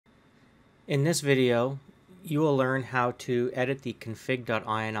In this video, you will learn how to edit the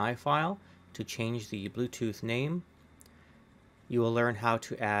config.ini file to change the Bluetooth name. You will learn how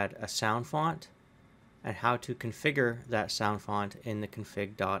to add a sound font and how to configure that sound font in the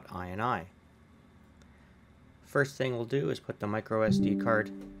config.ini. First thing we'll do is put the micro SD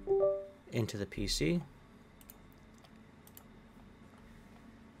card into the PC.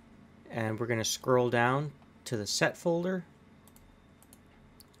 And we're going to scroll down to the set folder,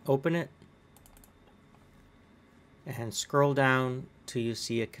 open it, and scroll down till you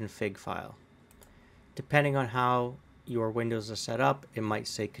see a config file. Depending on how your Windows is set up, it might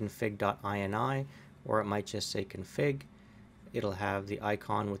say config.ini or it might just say config. It'll have the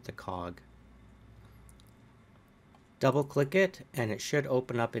icon with the cog. Double click it and it should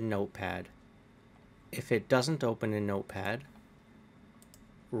open up in Notepad. If it doesn't open in Notepad,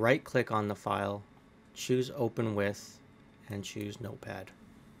 right click on the file, choose Open With, and choose Notepad.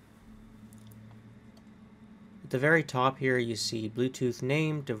 At the very top here you see Bluetooth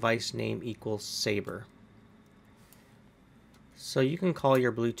name, device name equals saber. So you can call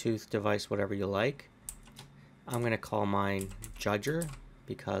your Bluetooth device whatever you like. I'm going to call mine Judger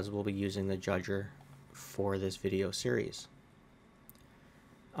because we'll be using the Judger for this video series.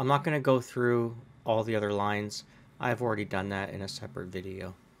 I'm not going to go through all the other lines. I've already done that in a separate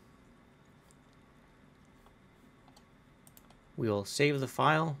video. We'll save the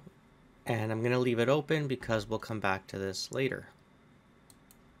file, and I'm going to leave it open because we'll come back to this later.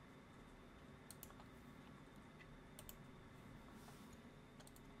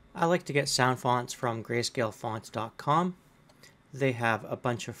 I like to get sound fonts from grayscalefonts.com. They have a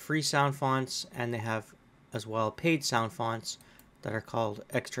bunch of free sound fonts, and they have as well paid sound fonts that are called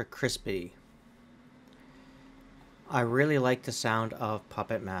Extra Crispy. I really like the sound of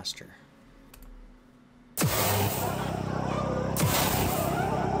Puppet Master.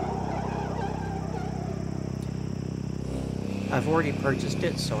 I've already purchased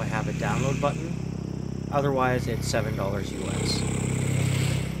it, so I have a download button. Otherwise, it's $7 US.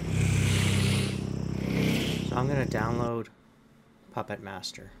 So I'm going to download Puppet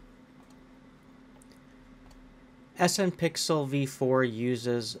Master. SNPixel v4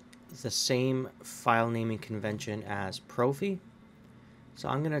 uses the same file naming convention as Profi. So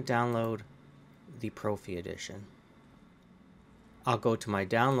I'm going to download the Profi edition. I'll go to my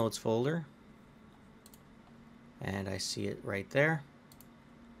downloads folder. And I see it right there.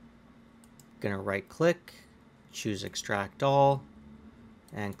 Gonna right click, choose extract all,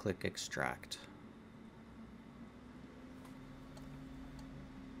 and click extract.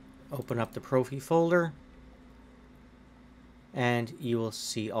 Open up the Profi folder, and you will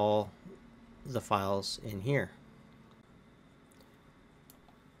see all the files in here.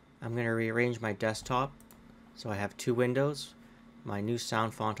 I'm gonna rearrange my desktop so I have two windows, my new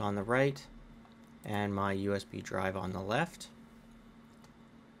sound font on the right, and my USB drive on the left.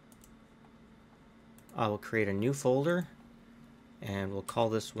 I will create a new folder and we'll call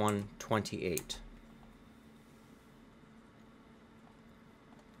this one 28.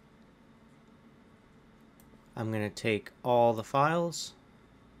 I'm going to take all the files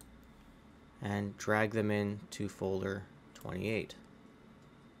and drag them into folder 28.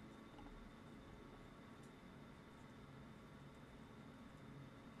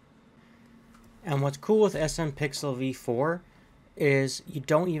 And what's cool with SNPixel v4 is you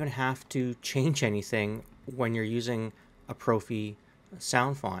don't even have to change anything when you're using a Profi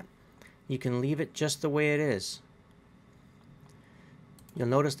sound font. You can leave it just the way it is. You'll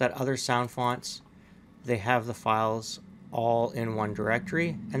notice that other sound fonts, they have the files all in one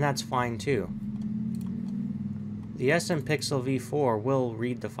directory, and that's fine too. The SNPixel v4 will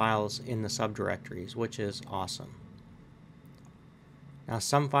read the files in the subdirectories, which is awesome. Now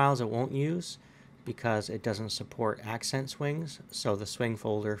some files it won't use because it doesn't support accent swings, so the swing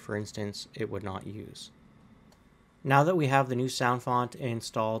folder, for instance, it would not use. Now that we have the new sound font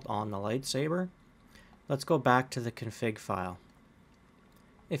installed on the lightsaber, let's go back to the config file.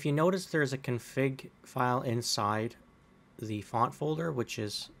 If you notice there's a config file inside the font folder, which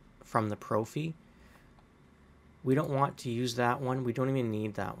is from the Profi, we don't want to use that one. We don't even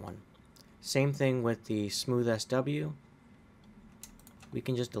need that one. Same thing with the smooth SW. We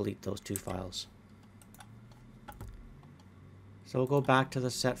can just delete those two files. So we'll go back to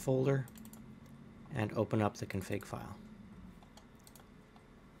the set folder and open up the config file.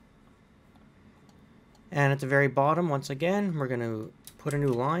 And at the very bottom, once again, we're going to put a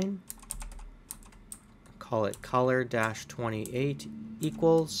new line. Call it color-28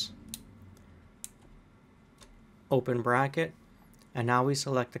 equals, open bracket, and now we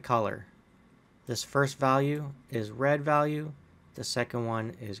select the color. This first value is red value, the second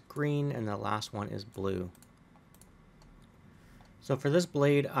one is green, and the last one is blue. So for this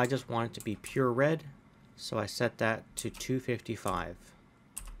blade, I just want it to be pure red, so I set that to 255.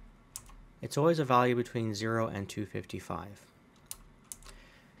 It's always a value between 0 and 255.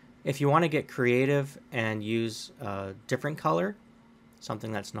 If you want to get creative and use a different color,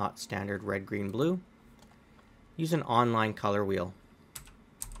 something that's not standard red, green, blue, use an online color wheel.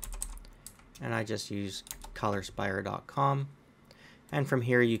 And I just use colorspire.com, and from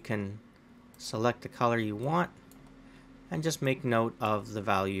here you can select the color you want and just make note of the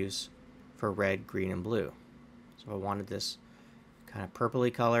values for red, green, and blue. So if I wanted this kind of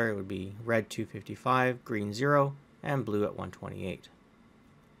purpley color, it would be red 255, green 0, and blue at 128.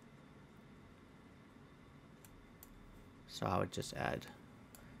 So I would just add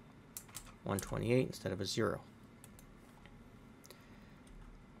 128 instead of a 0.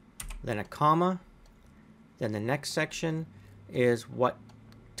 Then a comma. Then the next section is what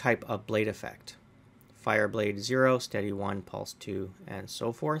type of blade effect. Fire blade 0, steady 1, pulse 2, and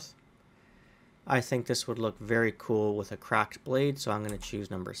so forth. I think this would look very cool with a cracked blade, so I'm going to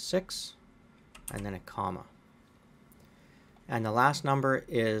choose number 6, and then a comma. And the last number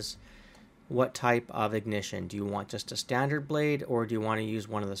is what type of ignition. Do you want just a standard blade, or do you want to use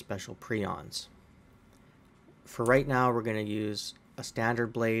one of the special preons? For right now, we're going to use a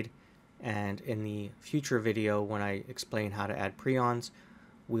standard blade, and in the future video, when I explain how to add preons,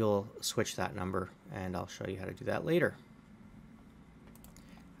 we'll switch that number, and I'll show you how to do that later.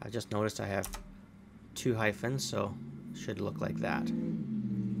 I just noticed I have 2 hyphens, so it should look like that.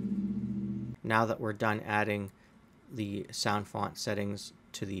 Now that we're done adding the sound font settings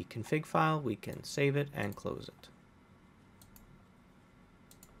to the config file, we can save it and close it.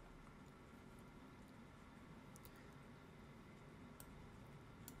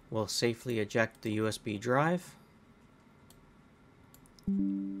 We'll safely eject the USB drive.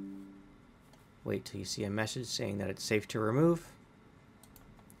 Wait till you see a message saying that it's safe to remove.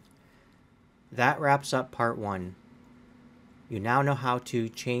 That wraps up part 1. You now know how to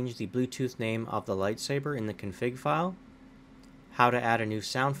change the Bluetooth name of the lightsaber in the config file, how to add a new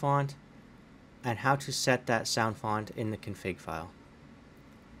sound font, and how to set that sound font in the config file.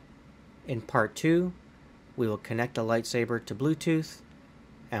 In part 2, we will connect the lightsaber to Bluetooth,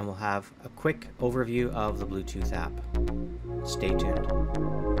 and we'll have a quick overview of the Bluetooth app. Stay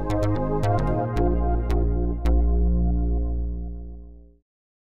tuned.